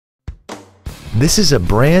This is a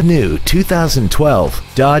brand new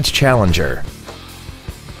 2012 Dodge Challenger.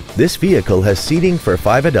 This vehicle has seating for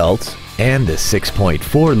 5 adults and a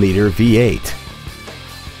 6.4-liter V8.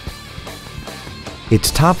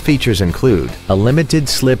 Its top features include a limited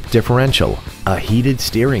slip differential, a heated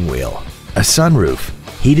steering wheel, a sunroof,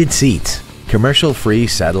 heated seats, commercial-free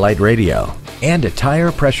satellite radio, and a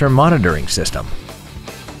tire pressure monitoring system.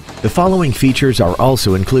 The following features are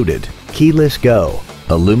also included: keyless go,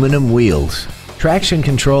 aluminum wheels, traction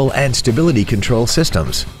control and stability control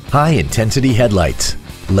systems, high-intensity headlights,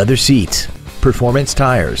 leather seats, performance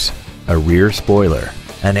tires, a rear spoiler,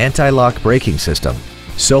 an anti-lock braking system,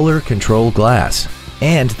 solar control glass,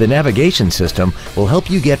 and the navigation system will help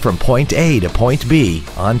you get from point A to point B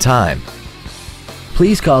on time.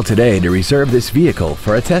 Please call today to reserve this vehicle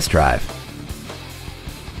for a test drive.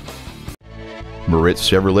 Moritz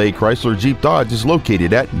Chevrolet Chrysler Jeep Dodge is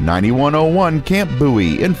located at 9101 Camp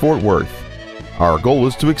Bowie in Fort Worth. Our goal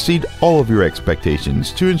is to exceed all of your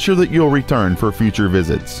expectations to ensure that you'll return for future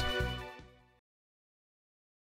visits.